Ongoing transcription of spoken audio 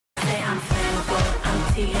say I'm flammable, I'm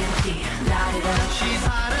TNT, light it up. She's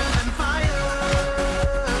hotter than fire.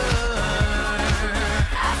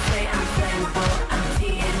 I say I'm flammable, I'm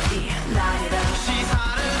TNT, light it up. She's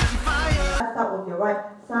hotter than fire. Start with your right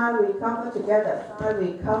side, recover together. Side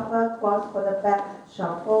recover, cross for the back,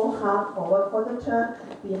 shuffle, half forward for the turn,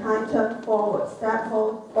 behind turn forward, step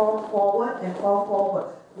hold, fall forward and fall forward.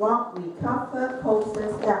 Rock, recover, coaster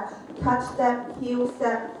step, touch step, heel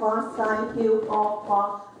step, cross side, heel, fall,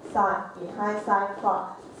 cross side, behind side,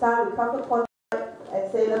 cross. Side recover for the right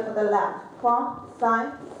and sailor for the left. Cross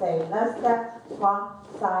side, sailor step, cross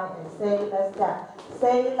side and sailor step.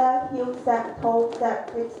 Sailor, heel step, toe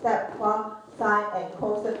step, quick step, cross side and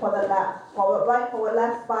coaster for the left. Forward right, forward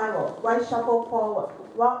left, spiral. Right shuffle forward.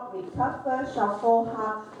 Rock, recover, shuffle,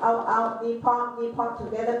 half, out, knee pop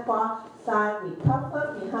together, cross, side,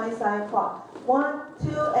 recover, behind side, cross. 1,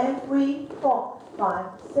 2, and 3, 4, 5,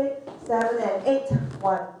 6, 7, and 8.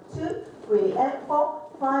 1, 2, 3, and 4,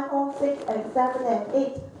 5, 4, 6, and 7, and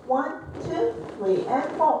 8. 1, 2, 3,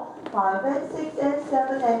 and 4, 5, and 6, and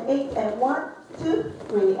 7, and 8. And 1, 2,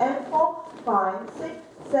 3, and 4, 5, 6,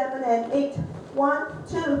 7, and 8. 1,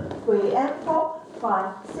 2, 3, and 4,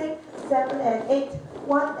 5, 6, 7, and 8.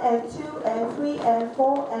 1 and 2 and 3 and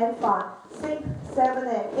 4 and 5, 6, 7,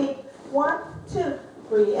 and 8. 1, 2,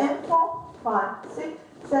 3 and 4, 5, 6,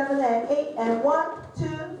 7, and 8. And 1,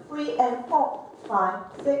 2, 3 and 4, 5,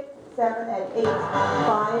 6, 7, and 8.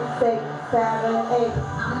 5, 6, 7, 8.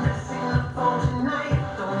 I'm dressing up for tonight.